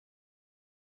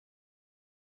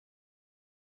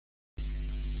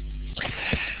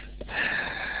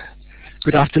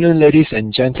Good afternoon, ladies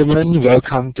and gentlemen.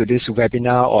 Welcome to this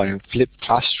webinar on Flipped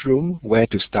Classroom, Where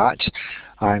to Start.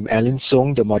 I'm Alan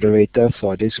Song, the moderator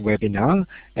for this webinar,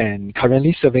 and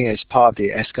currently serving as part of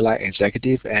the ASCILITE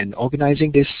executive and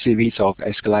organizing this series of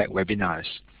ASCILITE webinars.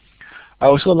 I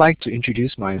also like to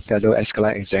introduce my fellow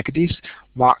ASCILITE executives,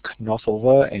 Mark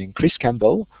Northover and Chris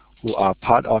Campbell, who are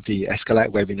part of the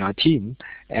ASCILITE webinar team,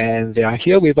 and they are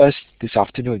here with us this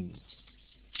afternoon.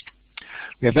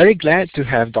 We are very glad to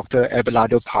have Dr.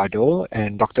 Abelardo Pardo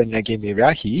and Dr. Negin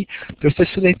Mirriahi to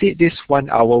facilitate this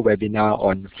one-hour webinar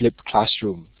on Flipped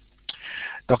Classroom.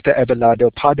 Dr.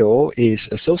 Abelardo Pardo is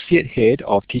Associate Head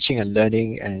of Teaching and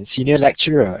Learning and Senior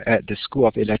Lecturer at the School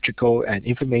of Electrical and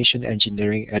Information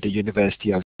Engineering at the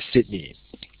University of Sydney.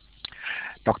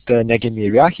 Dr. Negin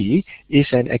Mirriahi is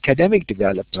an academic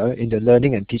developer in the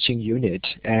Learning and Teaching Unit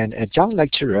and Adjunct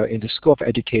Lecturer in the School of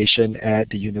Education at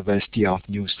the University of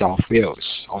New South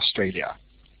Wales, Australia.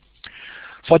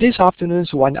 For this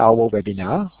afternoon's one-hour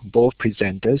webinar, both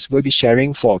presenters will be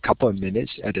sharing for a couple of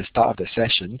minutes at the start of the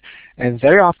session, and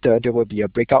thereafter there will be a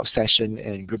breakout session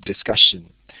and group discussion.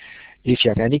 If you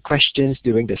have any questions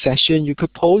during the session, you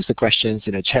could post the questions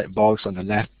in the chat box on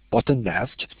the bottom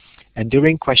left. And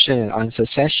during question and answer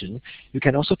session, you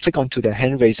can also click onto the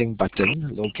hand raising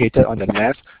button located on the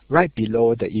left right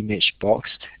below the image box,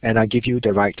 and I'll give you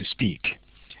the right to speak.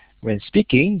 When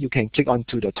speaking, you can click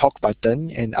onto the talk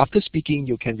button, and after speaking,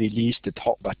 you can release the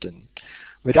talk button.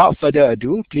 Without further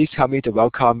ado, please help me to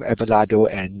welcome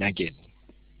Abelardo and Negin.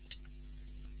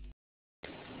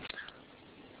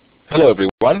 Hello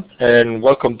everyone, and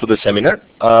welcome to the seminar.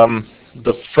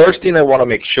 The first thing I want to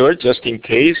make sure, just in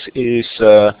case, is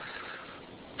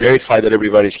verify that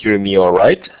everybody's hearing me all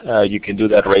right. You can do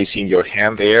that raising your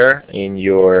hand there in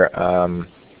your,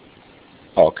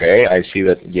 okay, I see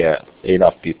that, yeah,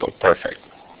 enough people, perfect.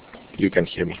 You can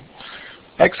hear me.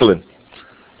 Excellent.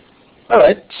 All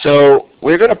right, so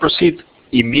we're going to proceed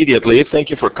immediately.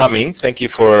 Thank you for coming. Thank you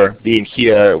for being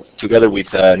here together with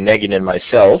Negin and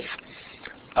myself.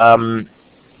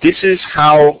 This is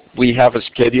how we have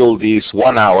scheduled this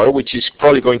 1 hour, which is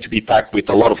probably going to be packed with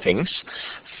a lot of things.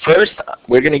 First,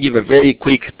 we're going to give a very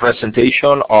quick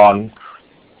presentation on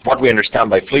what we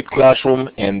understand by flipped classroom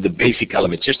and the basic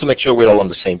elements, just to make sure we're all on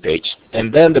the same page.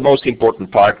 And then the most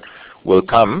important part will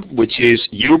come, which is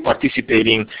you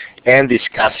participating and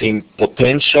discussing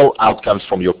potential outcomes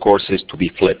from your courses to be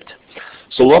flipped.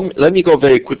 So let me go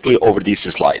very quickly over these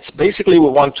slides. Basically, we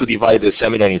want to divide the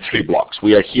seminar in 3 blocks.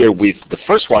 We are here with the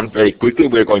first one very quickly.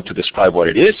 We're going to describe what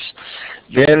it is.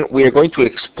 Then we are going to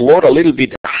explore a little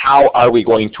bit how are we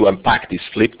going to unpack this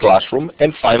flipped classroom.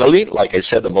 And finally, like I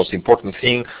said, the most important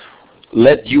thing,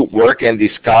 let you work and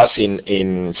discuss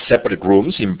in separate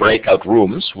rooms, in breakout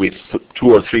rooms with 2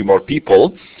 or 3 more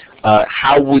people.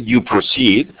 How would you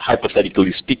proceed,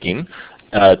 hypothetically speaking,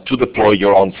 to deploy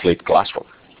your own flipped classroom?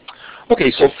 Okay,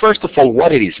 so first of all,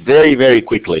 what it is, very, very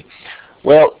quickly.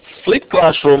 Well, flipped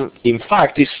classroom, in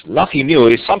fact, is nothing new.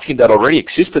 It is something that already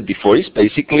existed before. It's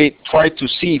basically try to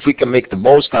see if we can make the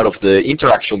most out of the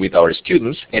interaction with our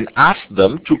students and ask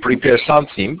them to prepare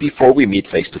something before we meet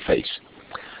face-to-face.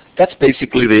 That's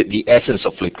basically the essence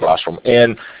of flipped classroom.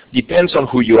 And depends on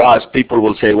who you ask, people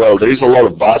will say, well, there is a lot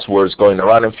of buzzwords going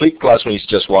around, and flipped classroom is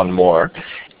just one more.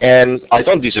 And I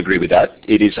don't disagree with that.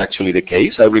 It is actually the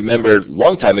case. I remember a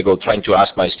long time ago trying to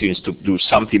ask my students to do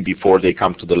something before they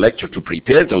come to the lecture, to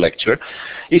prepare the lecture.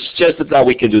 It's just that now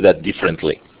we can do that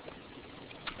differently.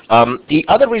 The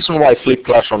other reason why flipped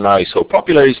classroom now is so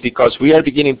popular is because we are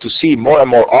beginning to see more and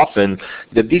more often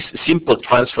that this simple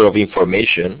transfer of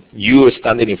information, you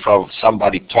standing in front of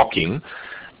somebody talking,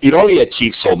 it only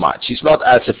achieves so much. It's not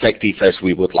as effective as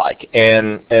we would like.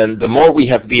 And the more we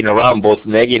have been around, both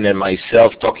Negin and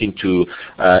myself, talking to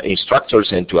instructors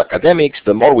and to academics,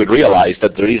 the more we realize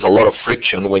that there is a lot of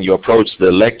friction when you approach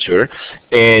the lecture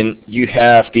and you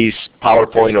have this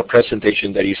PowerPoint or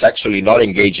presentation that is actually not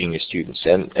engaging the students.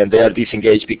 And they are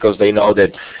disengaged because they know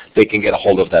that they can get a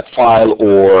hold of that file,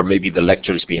 or maybe the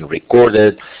lecture is being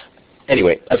recorded.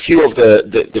 Anyway, a few of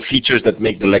the features that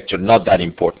make the lecture not that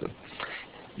important.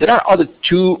 There are other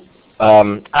 2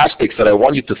 aspects that I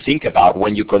want you to think about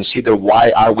when you consider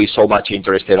why are we so much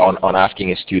interested on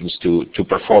asking students to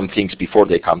perform things before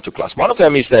they come to class. One of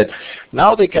them is that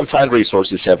now they can find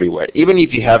resources everywhere. Even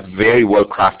if you have very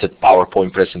well-crafted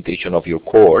PowerPoint presentation of your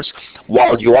course,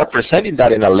 while you are presenting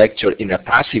that in a lecture in a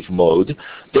passive mode,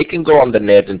 they can go on the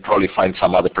net and probably find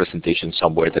some other presentation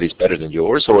somewhere that is better than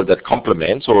yours, or that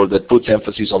complements, or that puts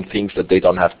emphasis on things that they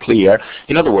don't have clear.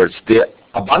 In other words, the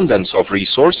abundance of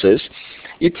resources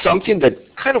it's something that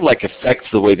kind of like affects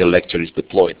the way the lecture is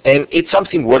deployed. And it's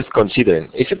something worth considering.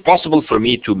 Is it possible for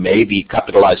me to maybe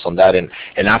capitalize on that and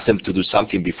ask them to do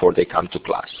something before they come to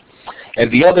class?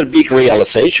 And the other big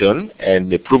realization,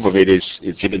 and the proof of it is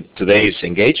even today's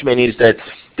engagement, is that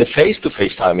the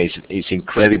face-to-face time is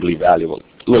incredibly valuable.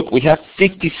 Look, we have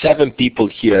 57 people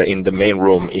here in the main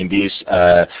room in this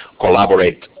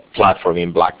Collaborate platform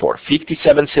in Blackboard.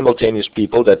 57 simultaneous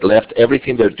people that left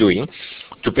everything they're doing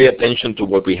to pay attention to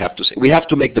what we have to say. We have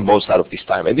to make the most out of this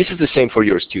time. And this is the same for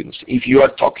your students. If you are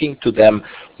talking to them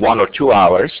 1 or 2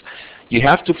 hours, you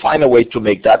have to find a way to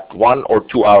make that 1 or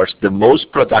 2 hours the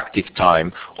most productive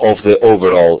time of the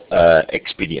overall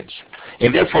experience.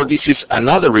 And therefore, this is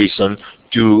another reason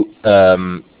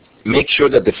to make sure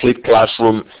that the flipped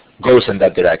classroom goes in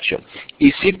that direction.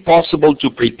 Is it possible to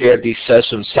prepare this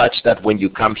session such that when you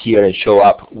come here and show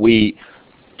up, we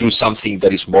do something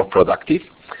that is more productive?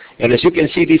 And as you can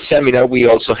see, this seminar, we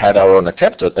also had our own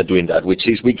attempt at doing that, which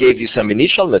is we gave you some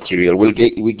initial material.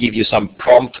 We give you some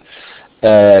prompt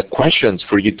questions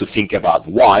for you to think about.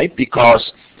 Why?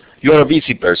 Because you're a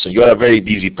busy person. You're a very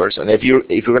busy person. If you're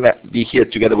going to be here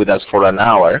together with us for an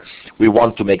hour, we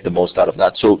want to make the most out of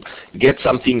that. So get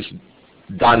some things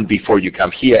done before you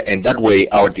come here, and that way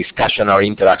our discussion, our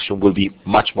interaction will be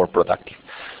much more productive.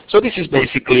 So this is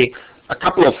basically a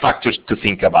couple of factors to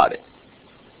think about it.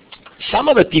 Some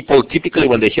of the people, typically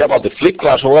when they hear about the flipped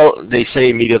classroom, well, they say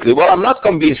immediately, well, I'm not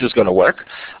convinced it's going to work.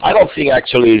 I don't think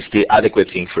actually it's the adequate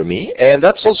thing for me. And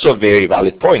that's also a very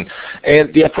valid point.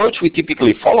 And the approach we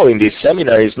typically follow in this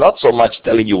seminar is not so much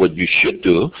telling you what you should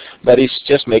do, but it's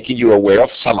just making you aware of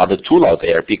some other tool out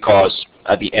there, because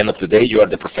at the end of the day, you are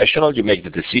the professional, you make the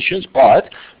decisions, but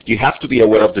you have to be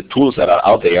aware of the tools that are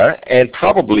out there, and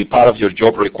probably part of your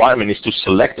job requirement is to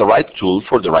select the right tool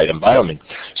for the right environment.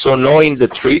 So knowing the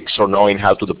tricks or knowing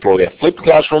how to deploy a flipped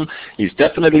classroom is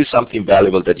definitely something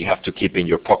valuable that you have to keep in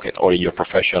your pocket or in your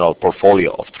professional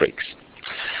portfolio of tricks.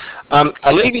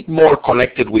 A little bit more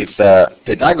connected with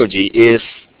pedagogy is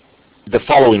the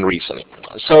following reasoning.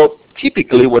 So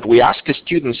typically what we ask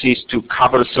students is to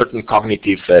cover certain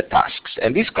cognitive tasks.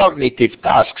 And these cognitive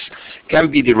tasks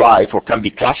can be derived or can be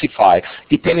classified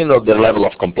depending on the level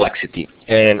of complexity.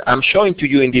 And I'm showing to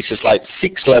you in this slide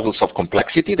 6 levels of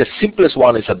complexity. The simplest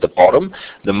one is at the bottom.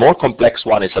 The more complex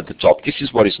one is at the top. This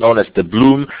is what is known as the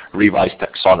Bloom revised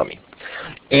taxonomy.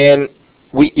 And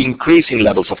we increase in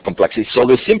levels of complexity. So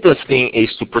the simplest thing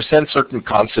is to present certain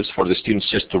concepts for the students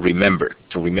just to remember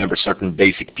certain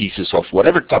basic pieces of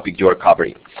whatever topic you are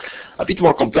covering. A bit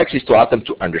more complex is to ask them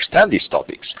to understand these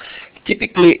topics.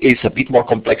 Typically, it's a bit more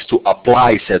complex to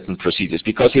apply certain procedures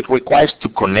because it requires to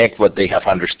connect what they have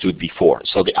understood before.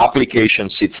 So the application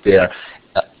sits there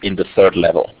in the 3rd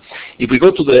level. If we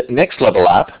go to the next level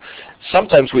up,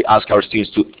 sometimes we ask our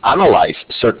students to analyze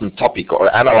certain topic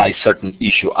or analyze certain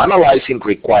issue. Analyzing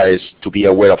requires to be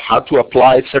aware of how to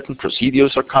apply certain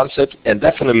procedures or concepts, and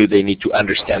definitely they need to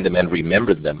understand them and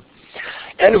remember them.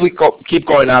 And if we keep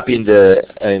going up in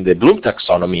the Bloom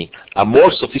taxonomy, a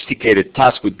more sophisticated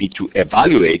task would be to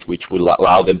evaluate, which will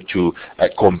allow them to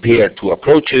compare 2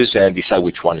 approaches and decide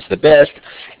which one is the best.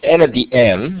 And at the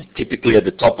end, typically at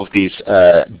the top of this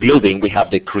building, we have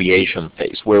the creation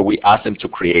phase, where we ask them to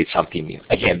create something new.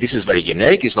 Again, this is very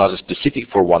generic. It's not specific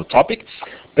for one topic.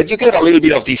 But you get a little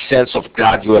bit of this sense of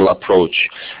gradual approach.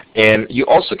 And you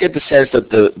also get the sense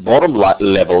that the bottom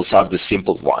levels are the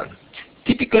simple one.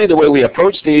 Typically, the way we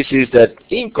approach this is that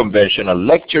in conventional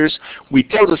lectures, we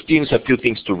tell the students a few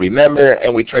things to remember,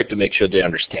 and we try to make sure they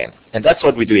understand. And that's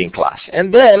what we do in class.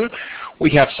 And then we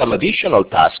have some additional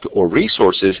tasks or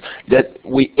resources that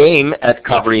we aim at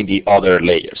covering the other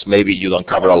layers. Maybe you don't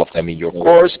cover all of them in your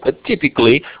course, but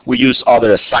typically we use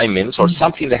other assignments or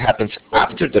something that happens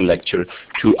after the lecture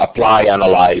to apply,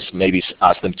 analyze, maybe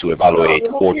ask them to evaluate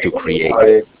or to create.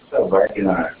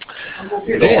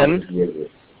 Then,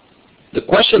 the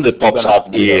question that pops up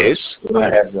is,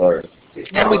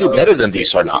 can we do better than this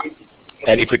or not?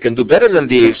 And if we can do better than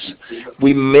this,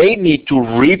 we may need to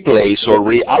replace or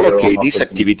reallocate these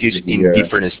activities in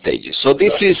different stages. So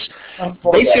this is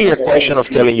basically a question of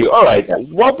telling you, all right,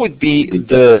 what would be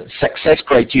the success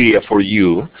criteria for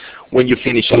you when you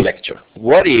finish a lecture?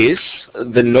 What is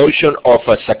the notion of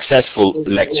a successful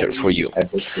lecture for you?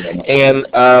 And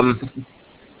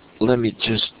let me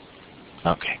just,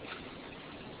 okay.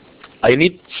 I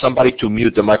need somebody to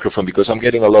mute the microphone because I'm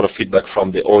getting a lot of feedback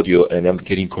from the audio and I'm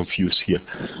getting confused here.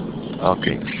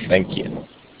 Okay, thank you.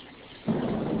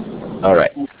 All right.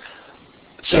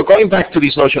 So going back to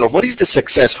this notion of what is the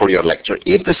success for your lecture?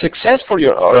 If the success for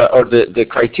your, or the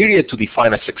criteria to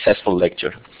define a successful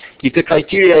lecture, if the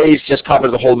criteria is just cover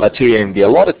the whole material in the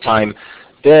allotted time,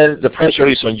 then the pressure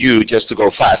is on you just to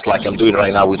go fast, like I'm doing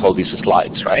right now with all these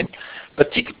slides, right?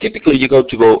 But typically you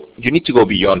need to go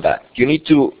beyond that. You need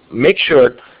to make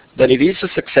sure that it is a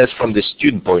success from the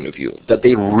student point of view, that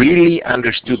they really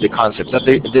understood the concepts,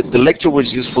 that the lecture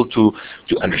was useful to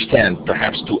understand,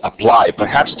 perhaps to apply,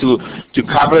 perhaps to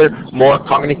cover more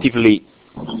cognitively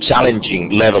challenging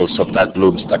levels of that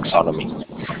Bloom's taxonomy.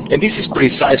 And this is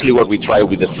precisely what we try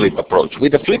with the flip approach.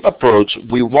 With the flip approach,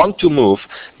 we want to move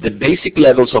the basic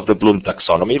levels of the Bloom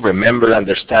taxonomy, remember,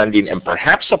 understanding, and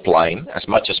perhaps applying as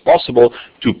much as possible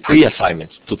to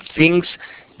pre-assignments, to things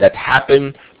that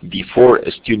happen before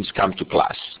students come to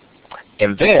class.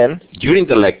 And then, during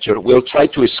the lecture, we'll try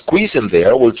to squeeze in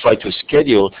there, we'll try to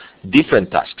schedule different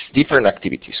tasks, different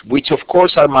activities, which of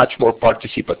course are much more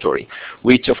participatory,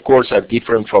 which of course are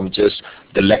different from just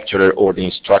the lecturer or the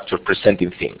instructor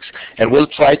presenting things. And we'll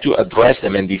try to address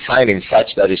them and design in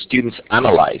such that the students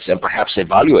analyze and perhaps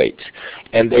evaluate.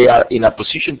 And they are in a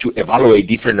position to evaluate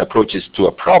different approaches to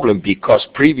a problem because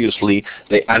previously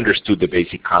they understood the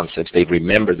basic concepts, they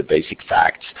remember the basic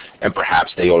facts, and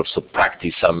perhaps they also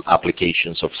practice some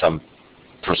applications of some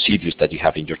procedures that you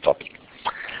have in your topic.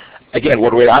 Again,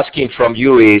 what we're asking from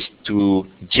you is to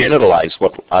generalize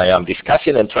what I am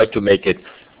discussing and try to make it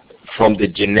from the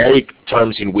generic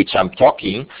terms in which I'm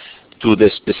talking to the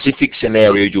specific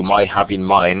scenario you might have in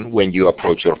mind when you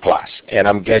approach your class. And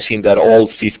I'm guessing that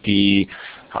all 50,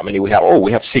 how many we have? Oh,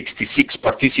 we have 66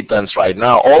 participants right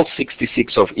now. All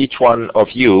 66 of each one of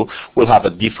you will have a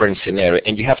different scenario,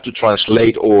 and you have to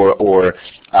translate or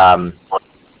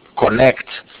connect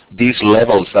these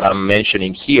levels that I'm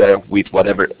mentioning here with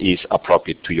whatever is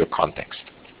appropriate to your context.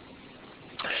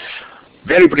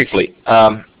 Very briefly,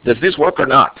 does this work or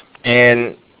not?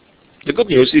 And the good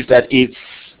news is that it's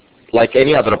like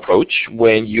any other approach.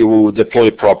 When you deploy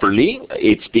it properly,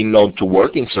 it's been known to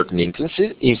work in certain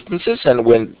instances, and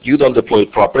when you don't deploy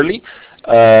it properly,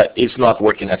 it's not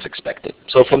working as expected.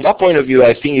 So from that point of view,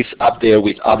 I think it's up there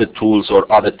with other tools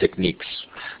or other techniques.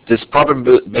 Does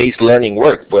problem-based learning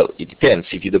work? Well, it depends.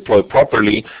 If you deploy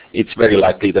properly, it's very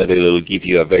likely that it will give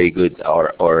you a very good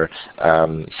or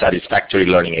satisfactory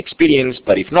learning experience.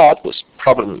 But if not, well,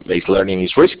 problem-based learning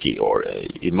is risky or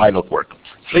it might not work.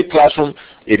 Flipped classroom,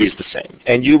 it is the same.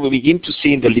 And you will begin to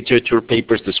see in the literature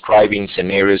papers describing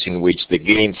scenarios in which the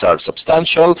gains are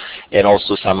substantial and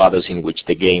also some others in which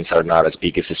the gains are not as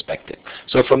big as expected.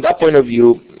 So from that point of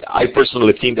view, I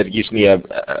personally think that gives me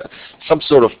some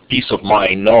sort of peace of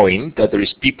mind knowing that there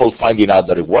is people finding out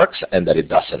that it works and that it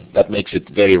doesn't. That makes it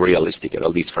very realistic, at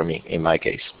least for me, in my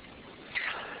case.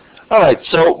 All right,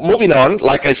 so moving on,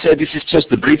 like I said, this is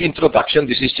just a brief introduction.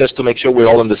 This is just to make sure we're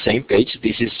all on the same page.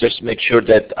 This is just to make sure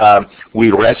that we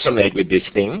resonate with these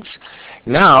things.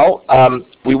 Now,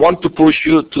 we want to push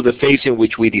you to the phase in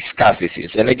which we discuss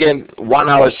this. And again, 1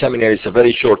 hour seminar is a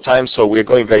very short time, so we're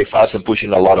going very fast and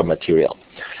pushing a lot of material.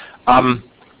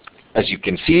 As you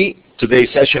can see, today's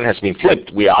session has been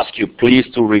flipped. We ask you please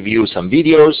to review some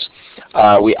videos.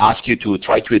 We ask you to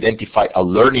try to identify a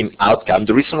learning outcome.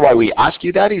 The reason why we ask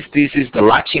you that is this is the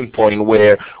latching point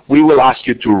where we will ask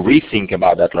you to rethink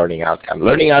about that learning outcome.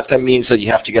 Learning outcome means that you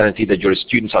have to guarantee that your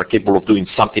students are capable of doing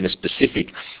something specific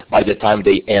by the time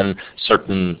they end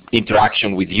certain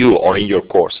interaction with you or in your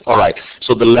course. All right,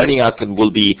 so the learning outcome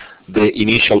will be the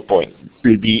initial point,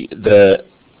 will be the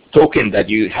token that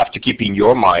you have to keep in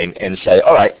your mind and say,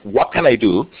 all right, what can I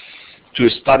do to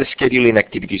start scheduling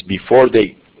activities before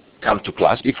they come to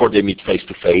class, before they meet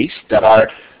face-to-face, that are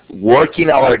working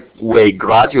our way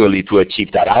gradually to achieve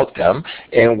that outcome,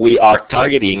 and we are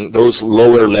targeting those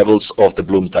lower levels of the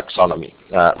Bloom taxonomy,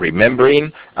 remembering,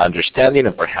 understanding,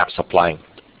 and perhaps applying.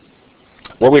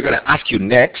 What we're going to ask you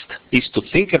next is to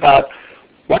think about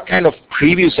what kind of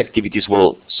previous activities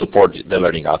will support the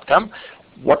learning outcome,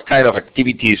 what kind of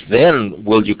activities then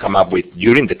will you come up with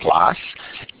during the class,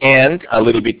 and a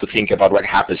little bit to think about what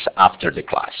happens after the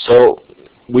class. So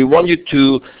we want you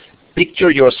to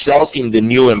picture yourself in the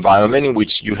new environment in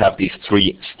which you have these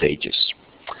 3 stages.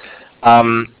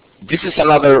 This is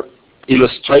another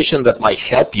illustration that might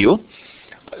help you.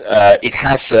 It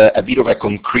has a bit of a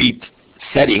concrete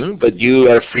setting, but you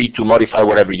are free to modify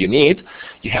whatever you need.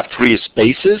 You have 3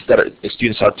 spaces that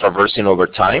students are traversing over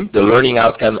time. The learning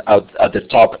outcome at the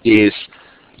top is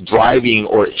driving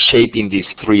or shaping these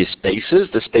 3 spaces.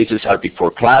 The spaces are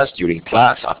before class, during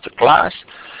class, after class.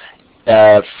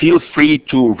 Feel free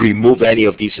to remove any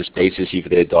of these spaces if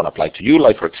they don't apply to you.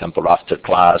 Like, for example, after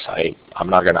class, I'm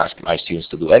not going to ask my students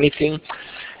to do anything.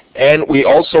 And we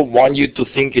also want you to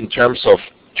think in terms of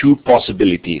 2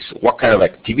 possibilities. What kind of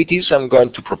activities I'm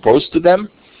going to propose to them,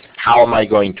 how am I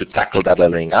going to tackle that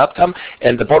learning outcome?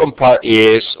 And the bottom part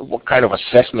is what kind of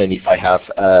assessment, if I have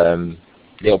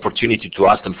the opportunity to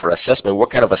ask them for assessment,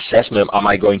 what kind of assessment am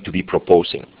I going to be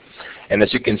proposing? And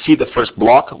as you can see, the first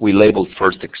block we labeled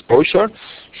first exposure,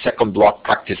 second block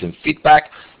practice and feedback,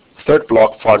 third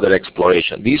block further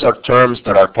exploration. These are terms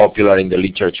that are popular in the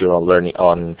literature on learning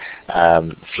on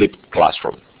flipped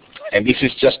classroom. And this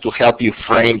is just to help you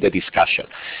frame the discussion.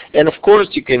 And of course,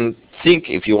 you can think,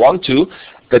 if you want to,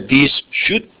 that this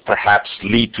should perhaps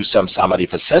lead to some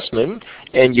summative assessment,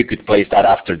 and you could place that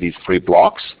after these 3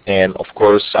 blocks. And of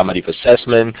course, summative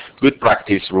assessment, good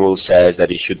practice rule says that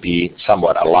it should be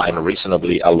somewhat aligned, or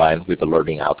reasonably aligned with the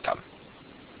learning outcome.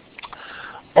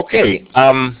 Okay,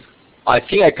 I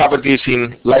think I covered this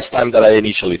in less time than I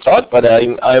initially thought, but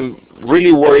I'm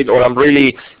really worried, or I'm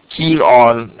really keen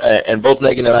on, and both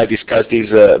Negin and I discussed this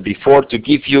before, to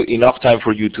give you enough time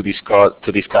for you to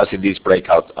discuss in these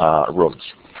breakout rooms.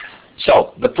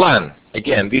 So the plan,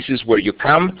 again, this is where you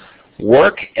come,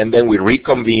 work, and then we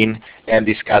reconvene and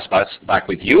discuss back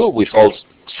with you, with all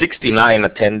 69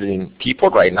 attending people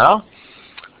right now.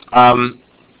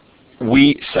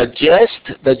 We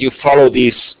suggest that you follow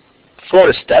these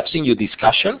 4 steps in your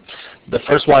discussion. The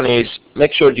first one is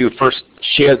make sure you first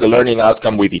share the learning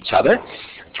outcome with each other.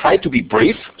 Try to be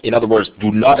brief. In other words, do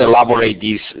not elaborate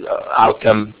this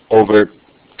outcome over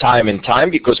time and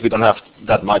time, because we don't have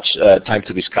that much time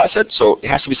to discuss it. So it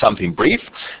has to be something brief.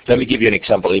 Let me give you an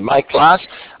example. In my class,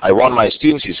 I want my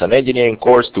students, it's an engineering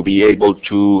course, to be able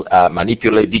to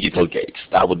manipulate digital gates.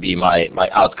 That would be my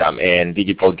outcome. And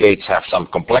digital gates have some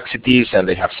complexities, and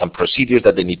they have some procedures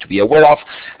that they need to be aware of,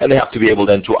 and they have to be able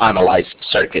then to analyze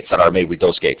circuits that are made with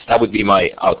those gates. That would be my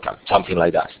outcome, something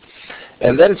like that.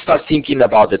 And then start thinking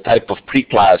about the type of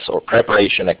pre-class or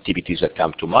preparation activities that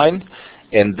come to mind.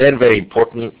 And then, very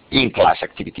important, in-class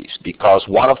activities, because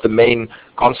one of the main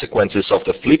consequences of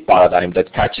the flip paradigm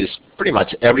that catches pretty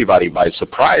much everybody by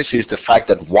surprise is the fact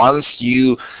that once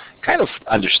you kind of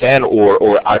understand or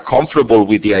are comfortable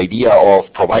with the idea of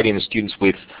providing students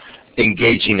with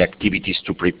engaging activities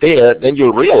to prepare, then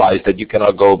you'll realize that you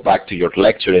cannot go back to your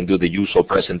lecture and do the usual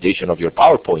presentation of your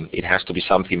PowerPoint. It has to be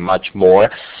something much more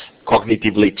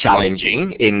cognitively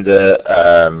challenging in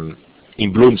the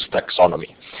in Bloom's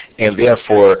taxonomy. And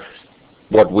therefore,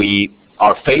 what we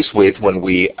are faced with when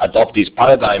we adopt this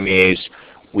paradigm is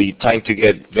we tend to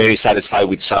get very satisfied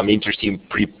with some interesting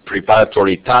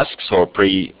preparatory tasks or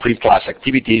pre-class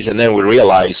activities, and then we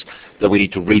realize that we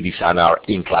need to redesign our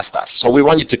in-class tasks. So we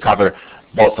want you to cover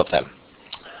both of them.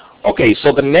 Okay,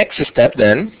 so the next step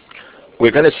then,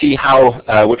 we're going to see how,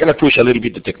 we're going to push a little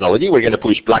bit the technology. We're going to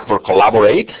push Blackboard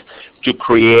Collaborate to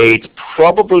create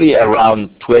probably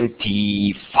around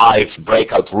 25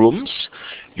 breakout rooms.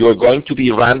 You're going to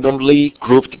be randomly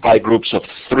grouped by groups of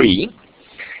 3.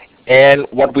 And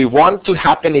what we want to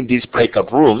happen in these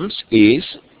breakout rooms is,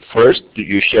 first,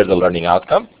 you share the learning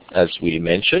outcome, as we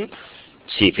mentioned,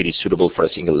 see if it is suitable for a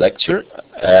single lecture,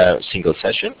 single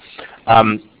session,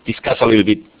 discuss a little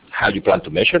bit how you plan to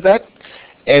measure that,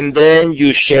 and then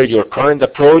you share your current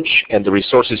approach and the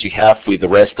resources you have with the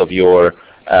rest of your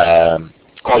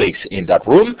colleagues in that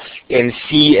room, and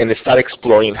see and start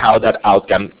exploring how that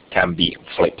outcome can be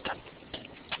flipped.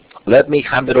 Let me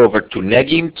hand it over to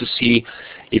Negin to see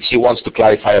if she wants to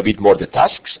clarify a bit more the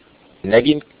tasks.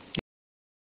 Negin?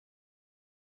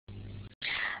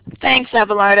 Thanks,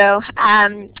 Abelardo.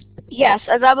 Yes,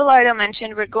 as Abelardo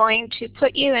mentioned, we're going to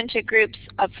put you into groups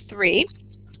of 3.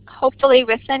 Hopefully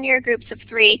within your groups of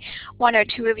 3, 1 or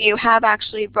 2 of you have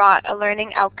actually brought a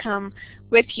learning outcome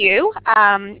with you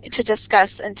to discuss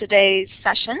in today's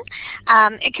session.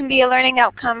 It can be a learning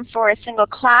outcome for a single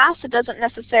class. It doesn't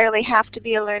necessarily have to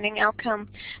be a learning outcome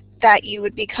that you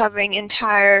would be covering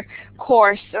entire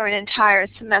course or an entire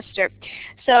semester.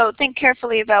 So think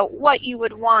carefully about what you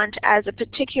would want as a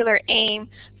particular aim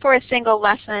for a single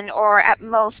lesson, or at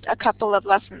most a couple of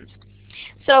lessons.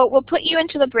 So we'll put you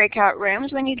into the breakout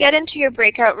rooms. When you get into your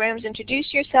breakout rooms,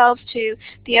 introduce yourselves to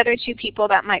the other 2 people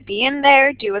that might be in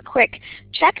there. Do a quick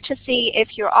check to see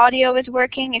if your audio is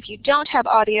working. If you don't have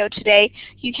audio today,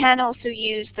 you can also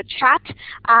use the chat.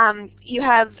 You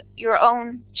have your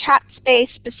own chat space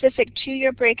specific to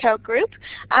your breakout group.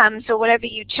 So whatever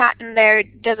you chat in there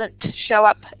doesn't show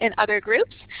up in other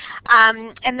groups.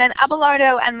 And then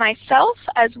Abelardo and myself,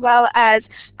 as well as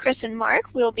Chris and Mark,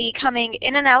 will be coming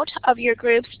in and out of your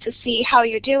groups to see how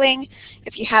you're doing,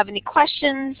 if you have any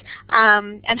questions,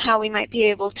 and how we might be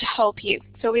able to help you.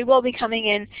 So we will be coming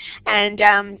in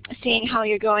and seeing how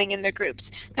you're going in the groups.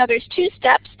 Now there's 2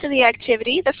 steps to the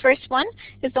activity. The first one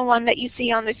is the one that you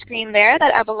see on the screen there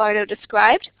that Abelardo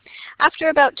described. After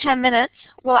about 10 minutes,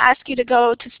 we'll ask you to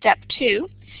go to step 2.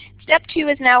 Step 2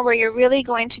 is now where you're really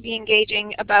going to be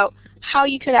engaging about how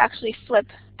you could actually flip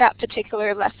that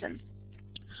particular lesson.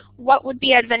 What would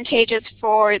be advantageous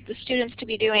for the students to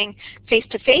be doing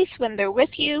face-to-face when they're with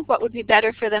you? What would be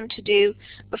better for them to do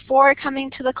before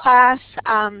coming to the class,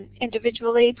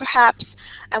 individually perhaps?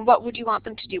 And what would you want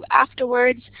them to do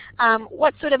afterwards?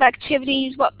 What sort of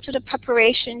activities, what sort of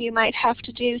preparation you might have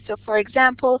to do? So for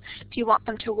example, if you want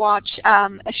them to watch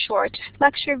a short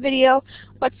lecture video,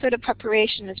 what sort of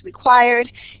preparation is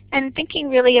required? And thinking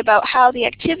really about how the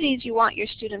activities you want your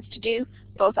students to do,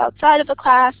 both outside of the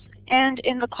class and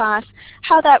in the class,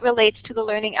 how that relates to the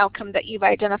learning outcome that you've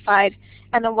identified,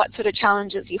 and then what sort of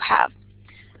challenges you have.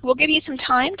 We'll give you some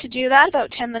time to do that,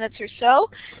 about 10 minutes or so,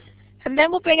 and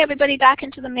then we'll bring everybody back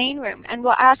into the main room, and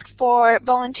we'll ask for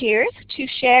volunteers to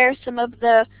share some of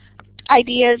the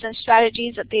ideas and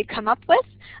strategies that they've come up with,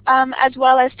 as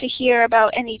well as to hear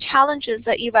about any challenges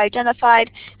that you've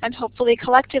identified, and hopefully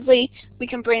collectively we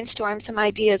can brainstorm some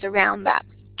ideas around that.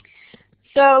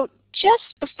 So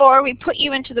just before we put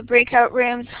you into the breakout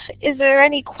rooms, is there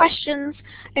any questions,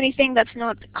 anything that's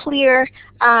not clear?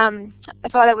 I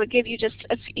thought I would give you just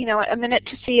a minute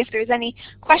to see if there's any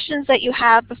questions that you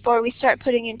have before we start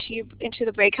putting into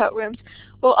the breakout rooms.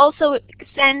 We'll also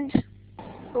send,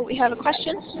 oh, we have a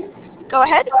question. Go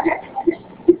ahead. I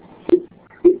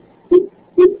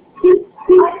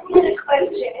had a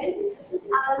question.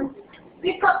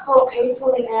 We've got 4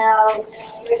 people in our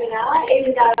webinar,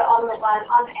 even though I'm the one,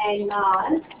 I'm Anne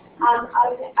Marn. And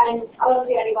I was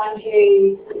the only one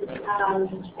who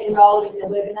enrolled in the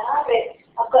webinar, but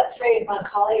I've got 3 of my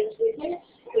colleagues with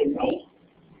me.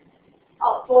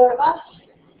 Oh, 4 of us.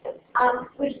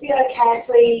 Would it be okay if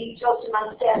we talked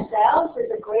amongst ourselves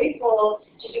as a group, or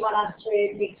did you want us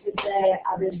to mix with the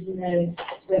others in the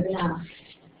webinar?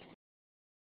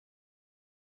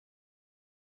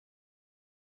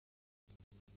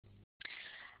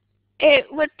 It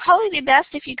would probably be best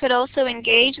if you could also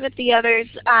engage with the others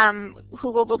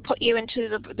who will put you into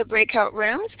the breakout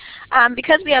rooms.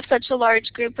 Because we have such a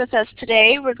large group with us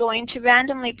today, we're going to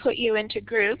randomly put you into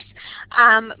groups.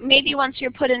 Maybe once you're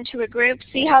put into a group,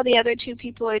 see how the other 2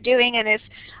 people are doing, and if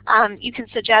you can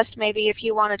suggest maybe if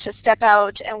you wanted to step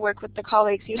out and work with the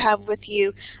colleagues you have with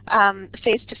you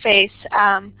face-to-face,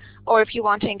 or if you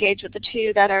want to engage with the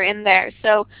 2 that are in there.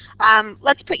 So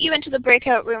let's put you into the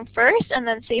breakout room first and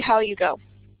then see how you go.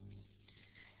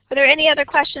 Are there any other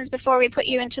questions before we put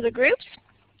you into the groups?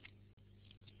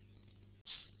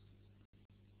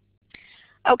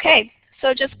 Okay,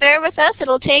 so just bear with us.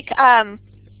 It'll take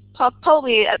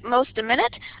probably at most a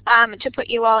minute to put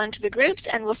you all into the groups,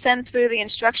 and we'll send through the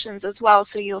instructions as well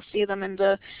so you'll see them in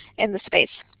the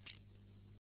space.